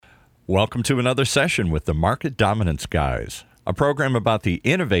Welcome to another session with the Market Dominance Guys, a program about the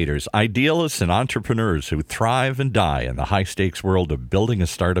innovators, idealists, and entrepreneurs who thrive and die in the high-stakes world of building a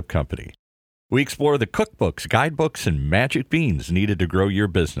startup company. We explore the cookbooks, guidebooks, and magic beans needed to grow your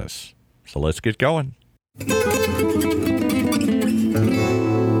business. So let's get going.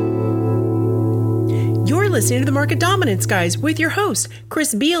 You're listening to the Market Dominance Guys with your hosts,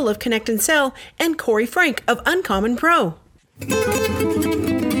 Chris Beal of Connect and Sell and Corey Frank of Uncommon Pro.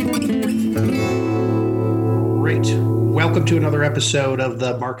 Great. Welcome to another episode of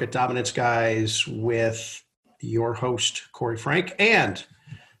the Market Dominance Guys with your host, Corey Frank, and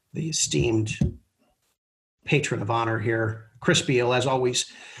the esteemed patron of honor here, Chris Beal, as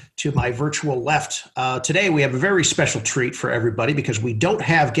always, to my virtual left. Today, we have a very special treat for everybody because we don't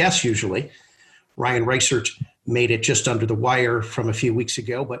have guests usually. Ryan Reichert made it just under the wire from a few weeks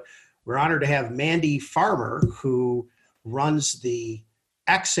ago, but we're honored to have Mandy Farmer, who runs the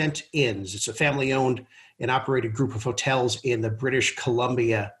Accent Inns. It's a family-owned and operated group of hotels in the British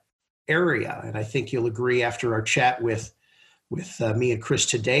Columbia area. And I think you'll agree after our chat with me and Chris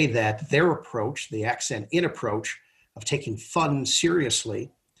today that their approach, the Accent Inn approach of taking fun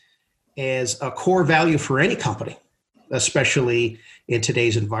seriously, is a core value for any company, especially in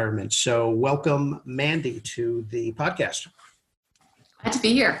today's environment. So welcome, Mandy, to the podcast. Glad to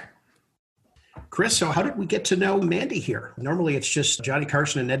be here. Chris, so how did we get to know Mandy here? Normally it's just Johnny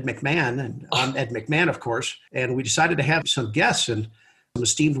Carson and Ed McMahon, and I'm Ed McMahon, of course, and we decided to have some guests and an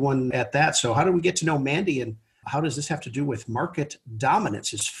esteemed one at that. So how did we get to know Mandy, and how does this have to do with market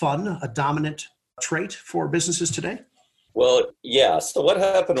dominance? Is fun a dominant trait for businesses today? Well, yeah. So what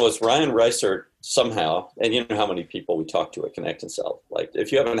happened was Ryan Reichert somehow, and you know how many people we talk to at Connect and Sell. Like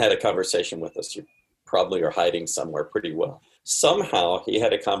if you haven't had a conversation with us, you probably are hiding somewhere pretty well. Somehow he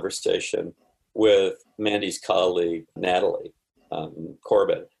had a conversation with Mandy's colleague, Natalie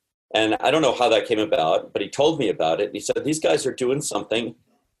Corbett. And I don't know how that came about, but he told me about it. And he said, these guys are doing something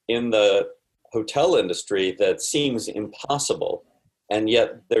in the hotel industry that seems impossible. And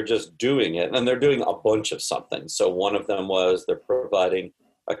yet they're just doing it. And they're doing a bunch of something. So one of them was they're providing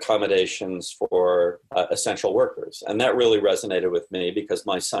accommodations for essential workers. And that really resonated with me because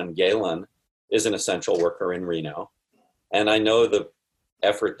my son, Galen, is an essential worker in Reno. And I know the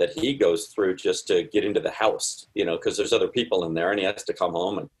effort that he goes through just to get into the house, you know, because there's other people in there and he has to come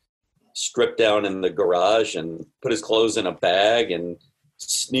home and strip down in the garage and put his clothes in a bag and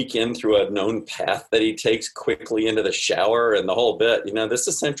sneak in through a known path that he takes quickly into the shower and the whole bit. You know, this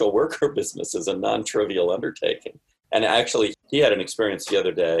essential worker business is a non-trivial undertaking. And actually, he had an experience the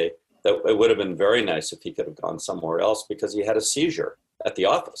other day that it would have been very nice if he could have gone somewhere else because he had a seizure at the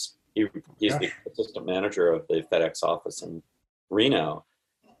office. He's the assistant manager of the FedEx office in Reno.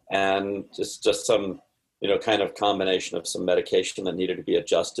 And just some, you know, kind of combination of some medication that needed to be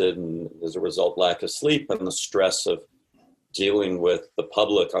adjusted, and as a result, lack of sleep and the stress of dealing with the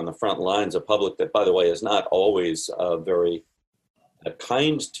public on the front lines, a public that, by the way, is not always very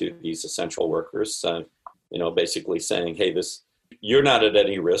kind to these essential workers, you know, basically saying, hey, you're not at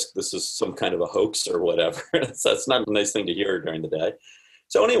any risk. This is some kind of a hoax or whatever. That's not a nice thing to hear during the day.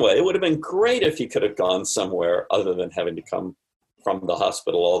 So anyway, it would have been great if he could have gone somewhere other than having to come from the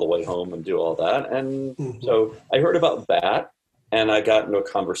hospital all the way home and do all that. And so I heard about that, and I got into a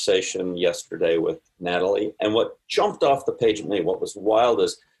conversation yesterday with Natalie. And what jumped off the page at me, what was wild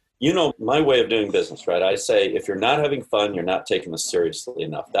is, you know, my way of doing business, right? I say, if you're not having fun, you're not taking this seriously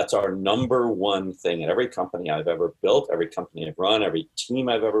enough. That's our number one thing at every company I've ever built, every company I've run, every team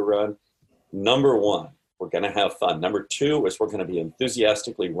I've ever run. Number one, we're going to have fun. Number two is we're going to be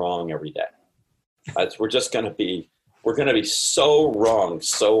enthusiastically wrong every day. We're going to be so wrong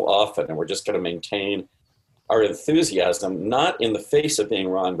so often, and we're just going to maintain our enthusiasm, not in the face of being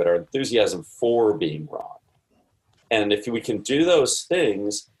wrong, but our enthusiasm for being wrong. And if we can do those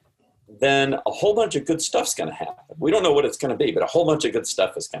things, then a whole bunch of good stuff's going to happen. We don't know what it's going to be, but a whole bunch of good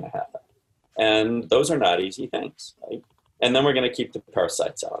stuff is going to happen. And those are not easy things, right? And then we're going to keep the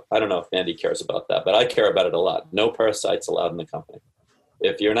parasites out. I don't know if Mandy cares about that, but I care about it a lot. No parasites allowed in the company.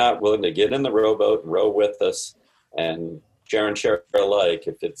 If you're not willing to get in the rowboat and row with us, and share alike.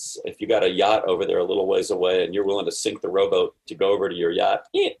 If you got a yacht over there a little ways away and you're willing to sink the rowboat to go over to your yacht,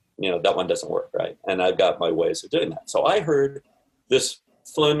 you know, that one doesn't work, right? And I've got my ways of doing that. So I heard this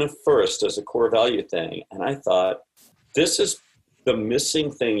fun first as a core value thing, and I thought, this is the missing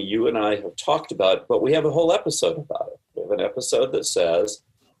thing you and I have talked about, but we have a whole episode about it. We have an episode that says,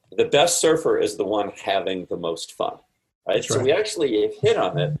 the best surfer is the one having the most fun, right? That's right. So we actually have hit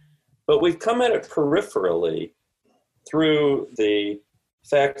on it, but we've come at it peripherally through the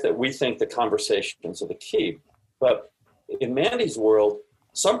fact that we think the conversations are the key. But in Mandy's world,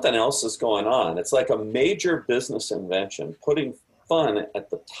 something else is going on. It's like a major business invention, putting fun at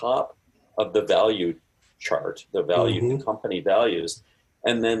the top of the value chart, the value the company values,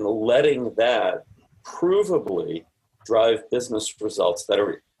 and then letting that provably drive business results that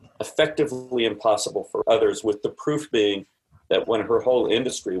are effectively impossible for others, with the proof being that when her whole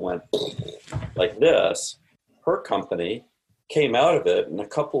industry went like this, her company came out of it in a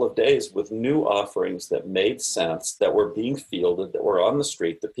couple of days with new offerings that made sense, that were being fielded, that were on the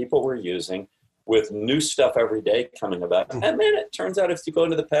street, that people were using, with new stuff every day coming about. And then it turns out, if you go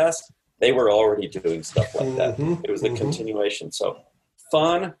into the past, they were already doing stuff like that. It was a continuation. So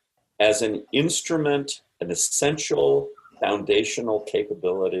fun as an instrument, an essential foundational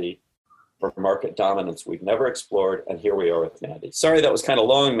capability for market dominance we've never explored. And here we are with Mandy. Sorry, that was kind of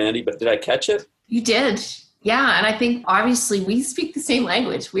long, Mandy, but did I catch it? You did. Yeah. And I think obviously we speak the same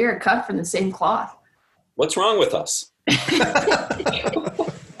language. We are cut from the same cloth. What's wrong with us?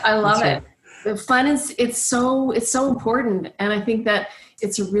 I love it. The fun is, it's so important. And I think that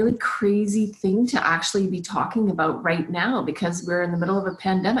it's a really crazy thing to actually be talking about right now, because we're in the middle of a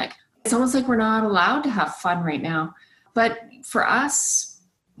pandemic. It's almost like we're not allowed to have fun right now. But for us,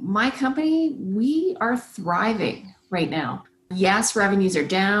 my company, we are thriving right now. Yes, revenues are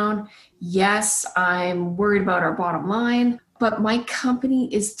down. Yes, I'm worried about our bottom line, but my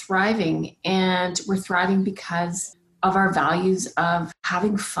company is thriving, and we're thriving because of our values of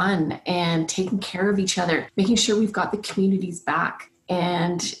having fun and taking care of each other, making sure we've got the communities back.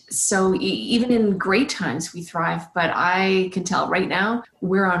 And so even in great times, we thrive. But I can tell right now,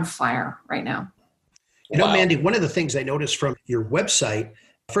 we're on fire right now. You know, Mandy, one of the things I noticed from your website,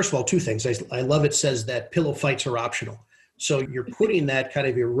 first of all, two things. I love it says that pillow fights are optional. So you're putting that kind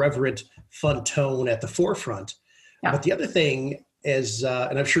of irreverent, fun tone at the forefront. Yeah. But the other thing is,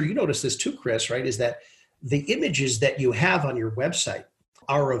 and I'm sure you noticed this too, Chris, right, is that the images that you have on your website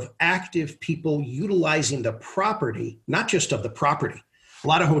are of active people utilizing the property, not just of the property. A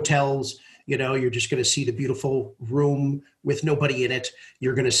lot of hotels, you know, you're just going to see the beautiful room with nobody in it.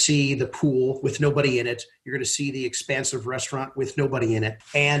 You're going to see the pool with nobody in it. You're going to see the expansive restaurant with nobody in it.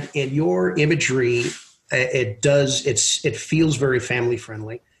 And in your imagery, it feels very family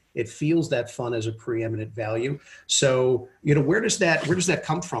friendly. It feels that fun as a preeminent value. So, you know, where does that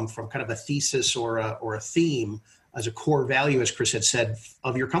come from kind of a thesis or a theme as a core value, as Chris had said,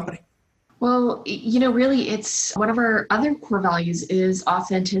 of your company? Well, you know, really, it's one of our other core values is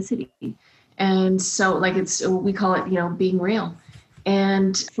authenticity. And so we call it, you know, being real.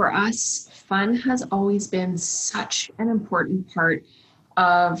 And for us, fun has always been such an important part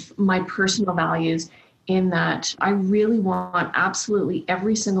of my personal values, in that I really want absolutely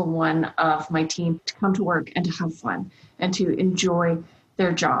every single one of my team to come to work and to have fun and to enjoy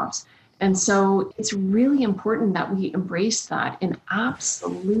their jobs. And so it's really important that we embrace that in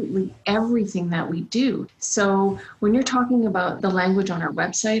absolutely everything that we do. So when you're talking about the language on our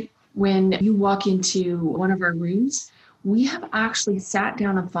website, when you walk into one of our rooms, we have actually sat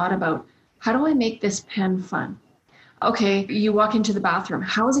down and thought about, how do I make this pen fun? Okay, you walk into the bathroom.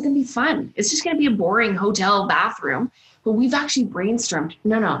 How is it going to be fun? It's just going to be a boring hotel bathroom. But we've actually brainstormed.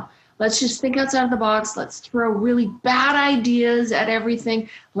 No. Let's just think outside of the box. Let's throw really bad ideas at everything.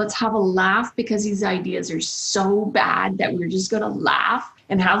 Let's have a laugh, because these ideas are so bad that we're just going to laugh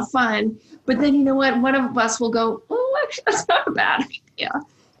and have fun. But then, you know what? One of us will go, oh, actually, that's not a bad idea.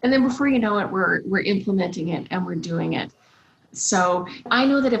 And then before you know it, we're implementing it and we're doing it. So I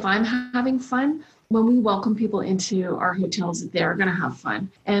know that if I'm having fun, when we welcome people into our hotels, they're going to have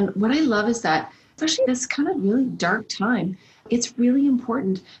fun. And what I love is that, especially this kind of really dark time, it's really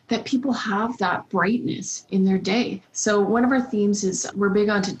important that people have that brightness in their day. So one of our themes is we're big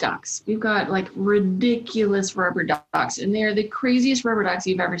onto ducks. We've got like ridiculous rubber ducks, and they're the craziest rubber ducks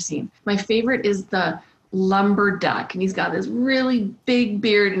you've ever seen. My favorite is the lumber duck, and he's got this really big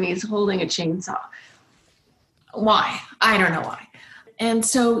beard and he's holding a chainsaw. Why? I don't know why. And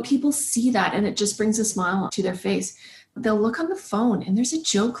so people see that and it just brings a smile to their face. They'll look on the phone, and there's a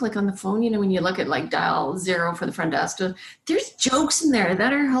joke like on the phone, you know, when you look at like dial 0 for the front desk, there's jokes in there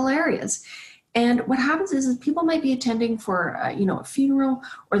that are hilarious. And what happens is people might be attending for, a funeral,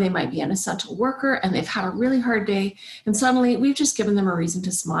 or they might be an essential worker and they've had a really hard day. And suddenly we've just given them a reason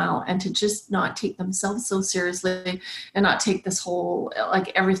to smile and to just not take themselves so seriously and not take this whole,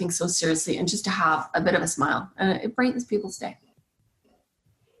 like everything so seriously, and just to have a bit of a smile. And it brightens people's day.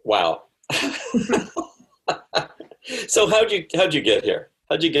 Wow. So how'd you get here?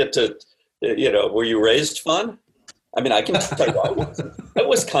 How'd you get to, were you raised fun? I mean, I can tell you, I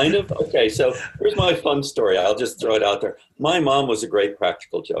was kind of, okay, so here's my fun story. I'll just throw it out there. My mom was a great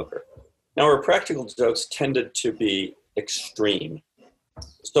practical joker. Now, her practical jokes tended to be extreme.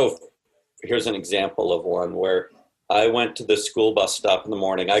 So here's an example of one where I went to the school bus stop in the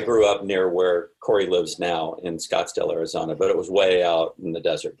morning. I grew up near where Corey lives now in Scottsdale, Arizona, but it was way out in the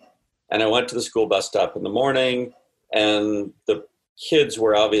desert. And I went to the school bus stop in the morning, and the kids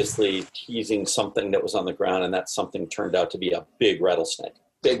were obviously teasing something that was on the ground, and that something turned out to be a big rattlesnake.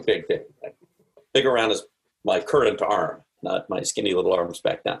 Big. Big around as my current arm, not my skinny little arms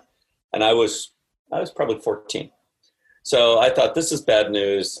back then. And I was probably 14. So I thought, this is bad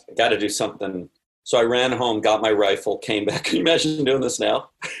news. I got to do something. So I ran home, got my rifle, came back. Can you imagine doing this now?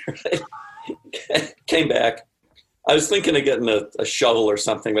 Came back. I was thinking of getting a shovel or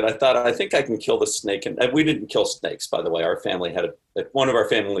something, but I thought, I think I can kill the snake. And we didn't kill snakes, by the way. Our family one of our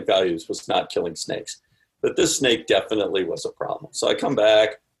family values was not killing snakes. But this snake definitely was a problem. So I come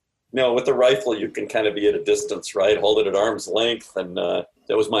back. With the rifle, you can kind of be at a distance, right? Hold it at arm's length. And that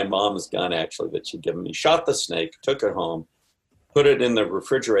was my mom's gun, actually, that she'd given me. Shot the snake, took it home, put it in the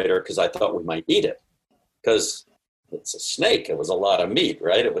refrigerator because I thought we might eat it. Because it's a snake. It was a lot of meat,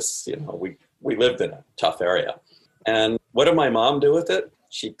 right? It was, we lived in a tough area. And what did my mom do with it?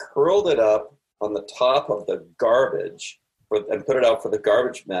 She curled it up on the top of the garbage and put it out for the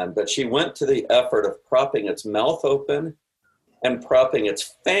garbage man. But she went to the effort of propping its mouth open and propping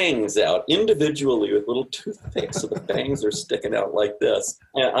its fangs out individually with little toothpicks. So the fangs are sticking out like this.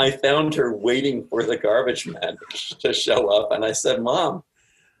 And I found her waiting for the garbage man to show up. And I said, Mom,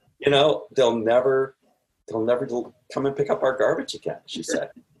 they'll never come and pick up our garbage again. She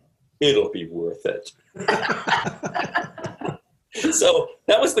said, it'll be worth it. So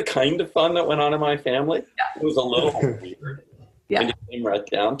that was the kind of fun that went on in my family. It was a little weird when you came right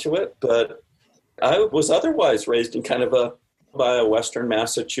down to it, but I was otherwise raised in kind of by a Western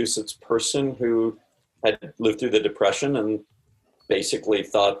Massachusetts person who had lived through the Depression and basically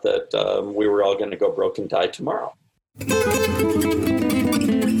thought that we were all going to go broke and die tomorrow.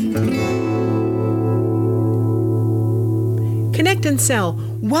 Connect and Sell.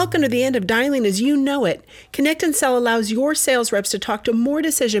 Welcome to the end of dialing as you know it. Connect and Sell allows your sales reps to talk to more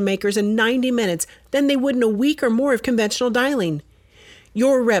decision makers in 90 minutes than they would in a week or more of conventional dialing.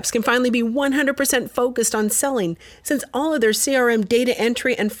 Your reps can finally be 100% focused on selling since all of their CRM data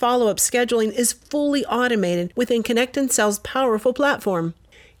entry and follow-up scheduling is fully automated within Connect and Sell's powerful platform.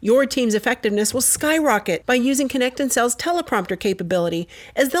 Your team's effectiveness will skyrocket by using Connect and Sell's teleprompter capability,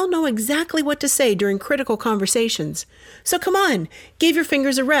 as they'll know exactly what to say during critical conversations. So come on, give your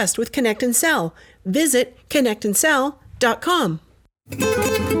fingers a rest with Connect and Sell. Visit connectandsell.com.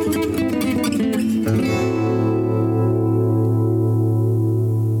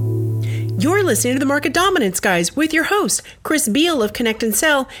 You're listening to the Market Dominance Guys with your hosts, Chris Beal of Connect and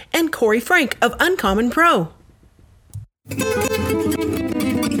Sell and Corey Frank of Uncommon Pro.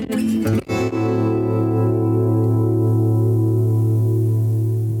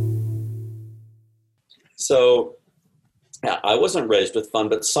 So I wasn't raised with fun,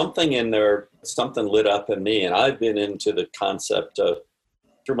 but something in there, something lit up in me. And I've been into the concept of,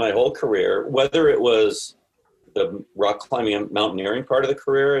 through my whole career, whether it was the rock climbing and mountaineering part of the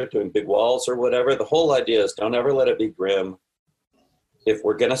career, doing big walls or whatever, the whole idea is don't ever let it be grim. If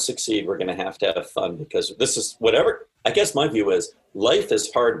we're going to succeed, we're going to have fun, because this is whatever. I guess my view is life is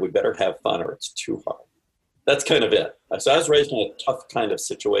hard. We better have fun or it's too hard. That's kind of it. So I was raised in a tough kind of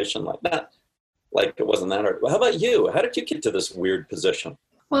situation like that. Like it wasn't that hard. Well, how about you? How did you get to this weird position?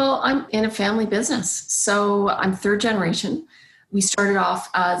 Well, I'm in a family business. So I'm third generation. We started off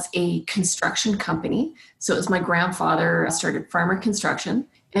as a construction company. So it was my grandfather started Farmer Construction,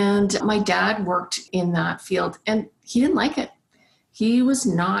 and my dad worked in that field, and he didn't like it. He was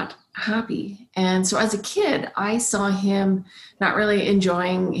not happy. And so as a kid, I saw him not really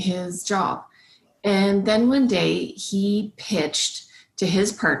enjoying his job. And then one day he pitched to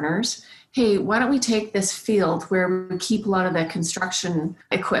his partners, hey, why don't we take this field where we keep a lot of the construction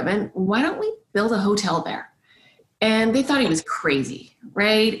equipment? Why don't we build a hotel there? And they thought he was crazy,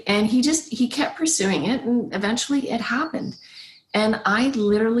 right? And he kept pursuing it, and eventually it happened. And I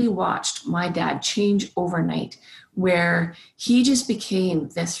literally watched my dad change overnight, where he just became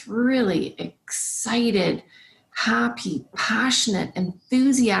this really excited, happy, passionate,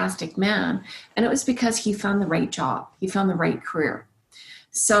 enthusiastic man. And it was because he found the right job. He found the right career.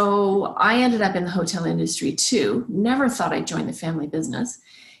 So I ended up in the hotel industry too. Never thought I'd join the family business.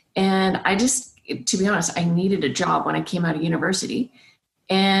 And to be honest, I needed a job when I came out of university,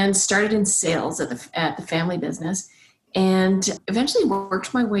 and started in sales at the family business, and eventually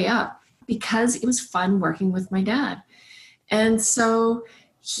worked my way up because it was fun working with my dad. And so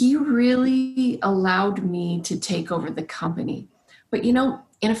he really allowed me to take over the company. But in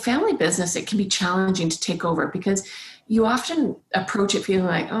a family business, it can be challenging to take over because you often approach it feeling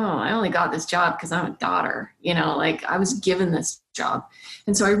like, oh, I only got this job because I'm a daughter, like I was given this job.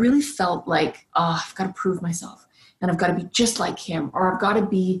 And so I really felt like, oh, I've got to prove myself and I've got to be just like him, or I've got to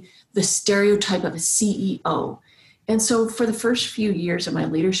be the stereotype of a CEO. And so for the first few years of my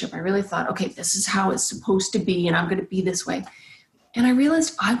leadership, I really thought, okay, this is how it's supposed to be, and I'm going to be this way. And I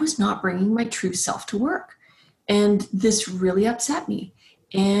realized I was not bringing my true self to work. And this really upset me.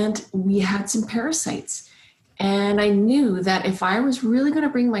 And we had some parasites. And I knew that if I was really going to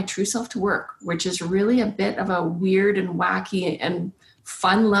bring my true self to work, which is really a bit of a weird and wacky and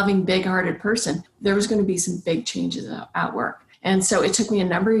fun-loving, big-hearted person, there was going to be some big changes at work. And so it took me a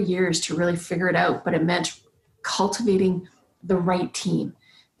number of years to really figure it out, but it meant cultivating the right team.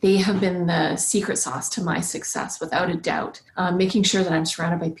 They have been the secret sauce to my success, without a doubt. Making sure that I'm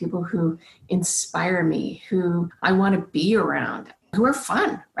surrounded by people who inspire me, who I want to be around, who are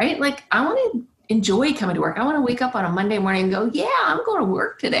fun, right? Like I want to enjoy coming to work. I want to wake up on a Monday morning and go, yeah, I'm going to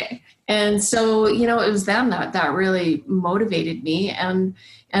work today. And so, it was them that really motivated me. And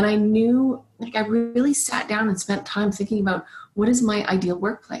I knew, like, I really sat down and spent time thinking about, what is my ideal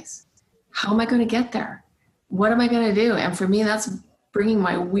workplace? How am I going to get there? What am I going to do? And for me, that's bringing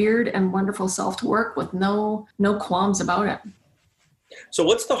my weird and wonderful self to work with no qualms about it. So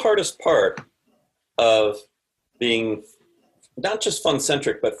what's the hardest part of being not just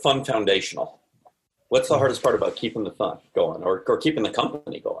fun-centric, but fun foundational? What's the hardest part about keeping the fun going or keeping the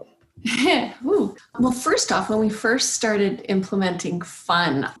company going? Well, first off, when we first started implementing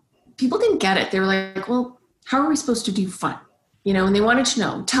fun, people didn't get it. They were like, well, how are we supposed to do fun? And they wanted to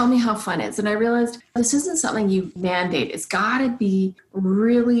know, tell me how fun is. And I realized this isn't something you mandate. It's got to be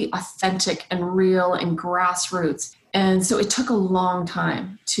really authentic and real and grassroots. And so it took a long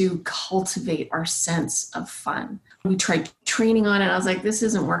time to cultivate our sense of fun. We tried training on it. I was like, this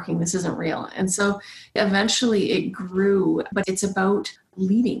isn't working. This isn't real. And so eventually it grew, but it's about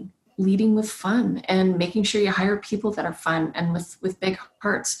leading with fun and making sure you hire people that are fun and with big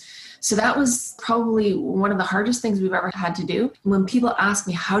hearts. So that was probably one of the hardest things we've ever had to do. When people ask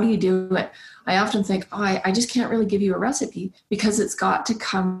me, how do you do it? I often think, I just can't really give you a recipe, because it's got to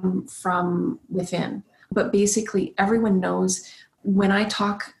come from within. But basically, everyone knows when I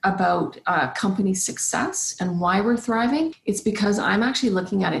talk about company success and why we're thriving, it's because I'm actually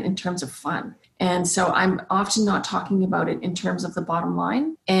looking at it in terms of fun. And so I'm often not talking about it in terms of the bottom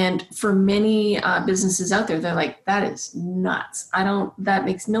line. And for many businesses out there, they're like, that is nuts. That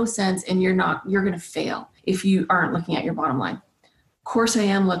makes no sense. And you're going to fail if you aren't looking at your bottom line. Of course I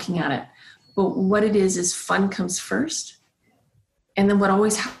am looking at it, but what it is fun comes first. And then what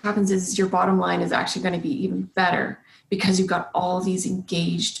always happens is your bottom line is actually going to be even better, because you've got all these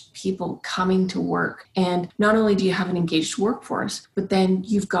engaged people coming to work. And not only do you have an engaged workforce, but then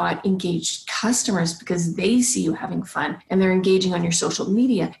you've got engaged customers, because they see you having fun and they're engaging on your social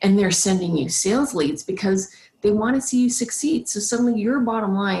media and they're sending you sales leads because they want to see you succeed. So suddenly your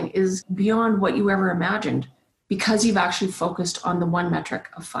bottom line is beyond what you ever imagined, because you've actually focused on the one metric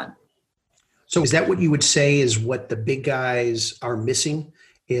of fun. So is that what you would say is what the big guys are missing?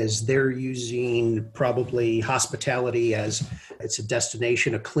 Is they're using probably hospitality as it's a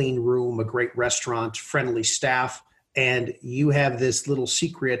destination, a clean room, a great restaurant, friendly staff, and you have this little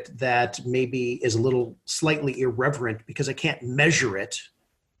secret that maybe is a little slightly irreverent because I can't measure it,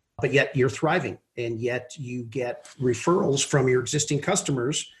 but yet you're thriving, and yet you get referrals from your existing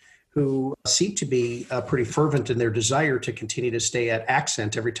customers who seem to be pretty fervent in their desire to continue to stay at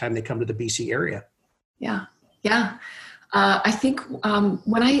Accent every time they come to the BC area. Yeah. I think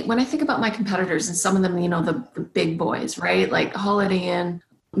when I think about my competitors, and some of them, the big boys, right? Like Holiday Inn,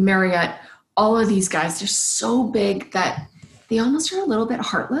 Marriott, all of these guys, they're so big that they almost are a little bit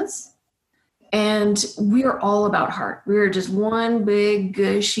heartless. And we're all about heart. We're just one big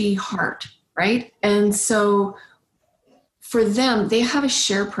gushy heart, right? And so for them, they have a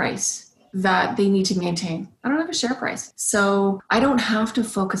share price that they need to maintain. I don't have a share price. So I don't have to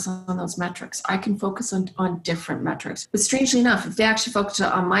focus on those metrics. I can focus on different metrics. But strangely enough, if they actually focused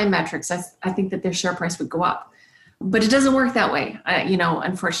on my metrics, I think that their share price would go up. But it doesn't work that way,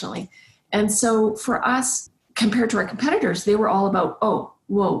 unfortunately. And so for us, compared to our competitors, they were all about,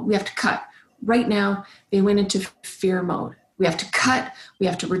 we have to cut. Right now, they went into fear mode. We have to cut. We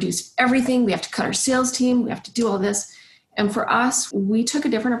have to reduce everything. We have to cut our sales team. We have to do all this. And for us, we took a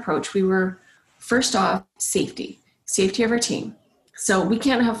different approach. We were, first off, safety of our team. So we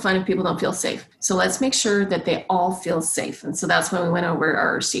can't have fun if people don't feel safe. So let's make sure that they all feel safe. And so that's when we went over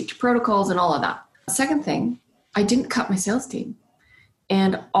our safety protocols and all of that. Second thing, I didn't cut my sales team.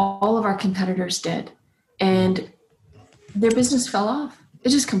 And all of our competitors did. And their business fell off. It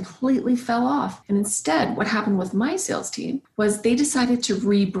just completely fell off. And instead, what happened with my sales team was they decided to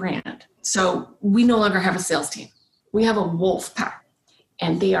rebrand. So we no longer have a sales team. We have a wolf pack,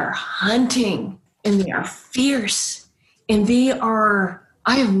 and they are hunting, and they are fierce, and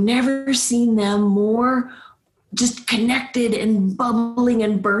I have never seen them more just connected and bubbling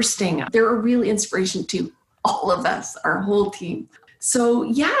and bursting. They're a real inspiration to all of us, our whole team. So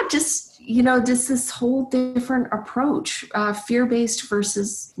yeah, just this whole different approach, fear-based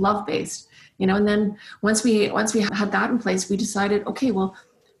versus love-based, and then once we had that in place, we decided, okay, well,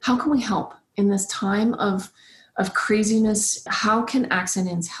 how can we help in this time of craziness? How can Accent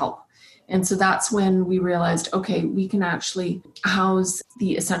Inns help? And so that's when we realized, okay, we can actually house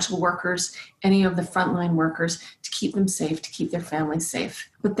the essential workers, any of the frontline workers, to keep them safe, to keep their families safe.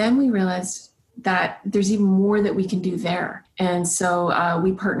 But then we realized that there's even more that we can do there. And so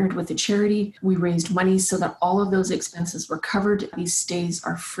we partnered with a charity. We raised money so that all of those expenses were covered. These stays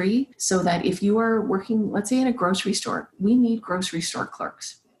are free, so that if you are working, let's say in a grocery store, we need grocery store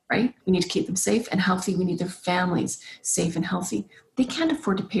clerks, right? We need to keep them safe and healthy. We need their families safe and healthy. They can't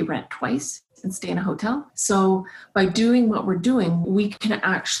afford to pay rent twice and stay in a hotel. So by doing what we're doing, we can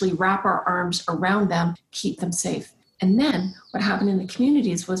actually wrap our arms around them, keep them safe. And then what happened in the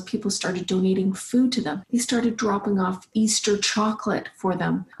communities was people started donating food to them. They started dropping off Easter chocolate for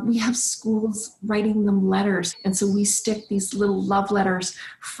them. We have schools writing them letters. And so we stick these little love letters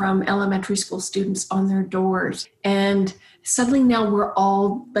from elementary school students on their doors. And suddenly now we're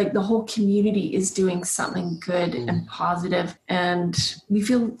all, like, the whole community is doing something good and positive, and we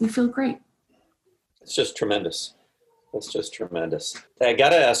feel great. It's just tremendous. It's just tremendous. I got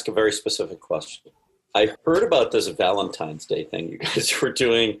to ask a very specific question. I heard about this Valentine's Day thing you guys were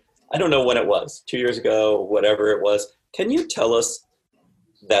doing. I don't know when it was, 2 years ago, whatever it was. Can you tell us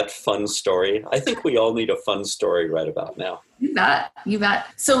that fun story? I think we all need a fun story right about now. You bet.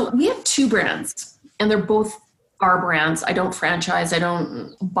 So we have two brands, and they're both our brands. I don't franchise. I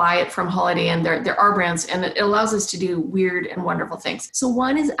don't buy it from Holiday Inn. They're our brands, and it allows us to do weird and wonderful things. So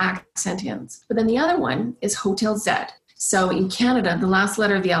one is Accent Inns, but then the other one is Hotel Z. So in Canada, the last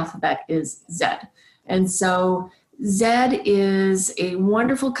letter of the alphabet is Z. And so Z is a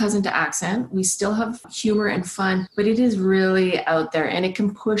wonderful cousin to Accent. We still have humor and fun, but it is really out there, and it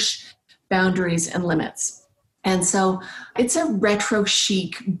can push boundaries and limits. And so it's a retro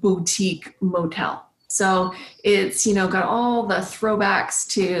chic boutique motel. So it's, got all the throwbacks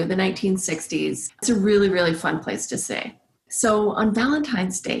to the 1960s. It's a really, really fun place to stay. So on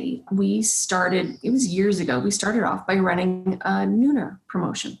Valentine's Day, it was years ago, we started off by running a nooner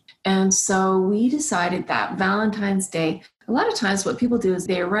promotion. And so we decided that Valentine's Day, a lot of times what people do is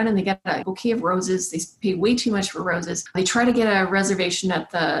they run and they get a bouquet of roses. They pay way too much for roses. They try to get a reservation at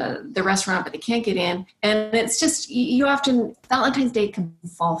the restaurant, but they can't get in. And it's just, Valentine's Day can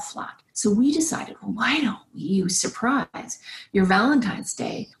fall flat. So we decided, well, why don't you surprise your Valentine's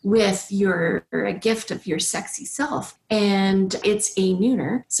Day with a gift of your sexy self? And it's a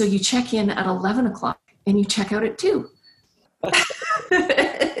nooner. So you check in at 11 o'clock and you check out at 2.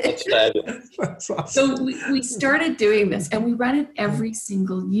 That's fabulous. That's awesome. So we started doing this, and we run it every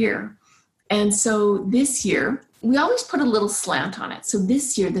single year. And so this year, we always put a little slant on it. So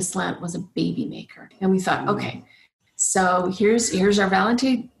this year, the slant was a baby maker. And we thought, okay, so here's our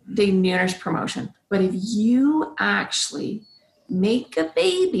Valentine's Day Nooners promotion. But if you actually make a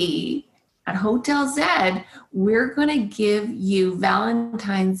baby at Hotel Z, we're going to give you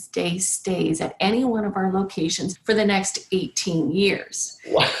Valentine's Day stays at any one of our locations for the next 18 years.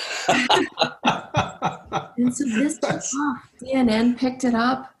 Wow. And so this took off. CNN picked it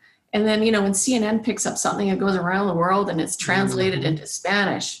up. And then, when CNN picks up something, it goes around the world and it's translated into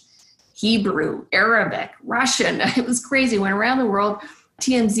Spanish, Hebrew, Arabic, Russian. It was crazy. Went around the world.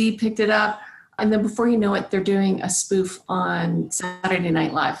 TMZ picked it up. And then before you know it, they're doing a spoof on Saturday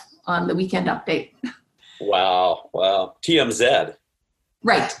Night Live on the Weekend Update. Wow. TMZ.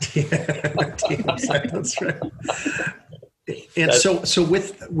 Right. TMZ, that's right. And so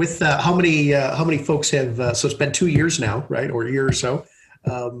with how many folks have, so it's been 2 years now, right? Or a year or so.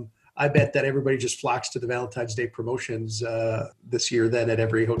 I bet that everybody just flocks to the Valentine's Day promotions this year then at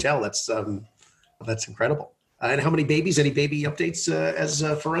every hotel. That's incredible. And how many babies? Any baby updates as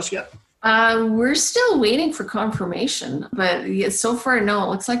for us yet? We're still waiting for confirmation, but so far, no. It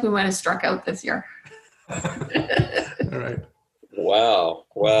looks like we might have struck out this year. All right. Wow.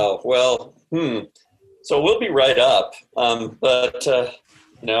 Well, so we'll be right up, but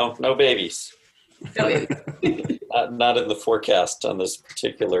no babies. No babies. Not in the forecast on this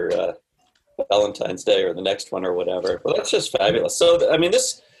particular Valentine's Day or the next one or whatever. Well, that's just fabulous. So, I mean,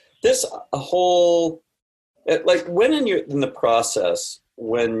 this whole, like, when in the process,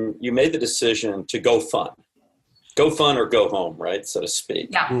 when you made the decision to go fun or go home, right, so to speak.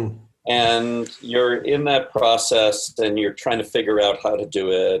 Yeah. And you're in that process and you're trying to figure out how to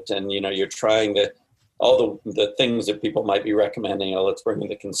do it. And, you're trying all the things that people might be recommending. Let's bring in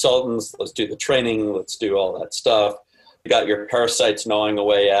the consultants, let's do the training, let's do all that stuff. You got your parasites gnawing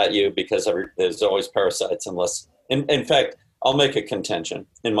away at you because there's always parasites unless, in fact, I'll make a contention.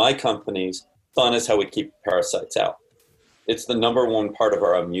 In my companies, fun is how we keep parasites out. It's the number one part of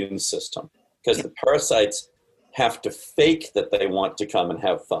our immune system because the parasites have to fake that they want to come and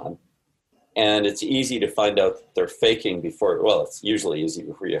have fun. And it's easy to find out that they're faking it's usually easy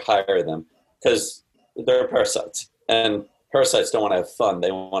before you hire them because they're parasites. And parasites don't want to have fun.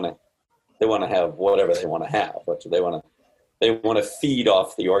 They want to have whatever they want to have. They want to feed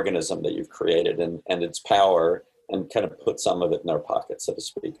off the organism that you've created and its power and kind of put some of it in their pocket, so to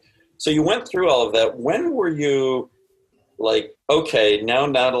speak. So you went through all of that. When were you like, okay, now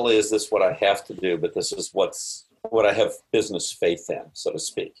not only is this what I have to do, but this is what I have business faith in, so to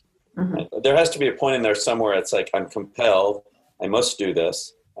speak. Mm-hmm. There has to be a point in there somewhere. It's like, I'm compelled. I must do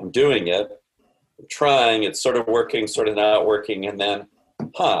this. I'm doing it. I'm trying. It's sort of working, sort of not working. And then,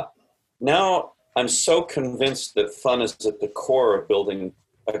 now I'm so convinced that fun is at the core of building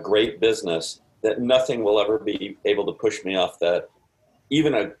a great business that nothing will ever be able to push me off that.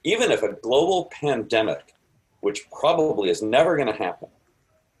 Even if a global pandemic, which probably is never going to happen,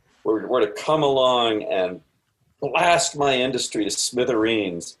 were to come along and blast my industry to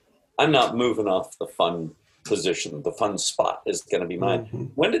smithereens, I'm not moving off the fun position. The fun spot is going to be mine. Mm-hmm.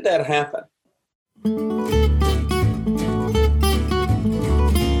 When did that happen?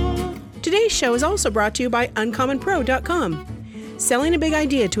 Today's show is also brought to you by UncommonPro.com. Selling a big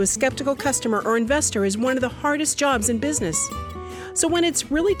idea to a skeptical customer or investor is one of the hardest jobs in business. So when it's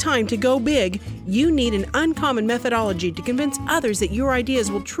really time to go big, you need an uncommon methodology to convince others that your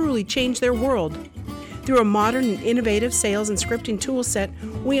ideas will truly change their world. Through a modern and innovative sales and scripting tool set,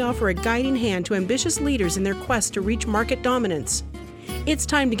 we offer a guiding hand to ambitious leaders in their quest to reach market dominance. It's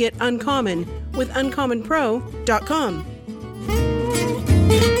time to get uncommon with UncommonPro.com.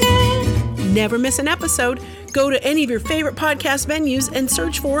 Never miss an episode. Go to any of your favorite podcast venues and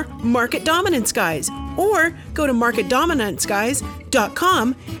search for Market Dominance Guys, or go to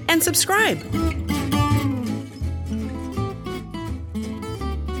marketdominanceguys.com and subscribe.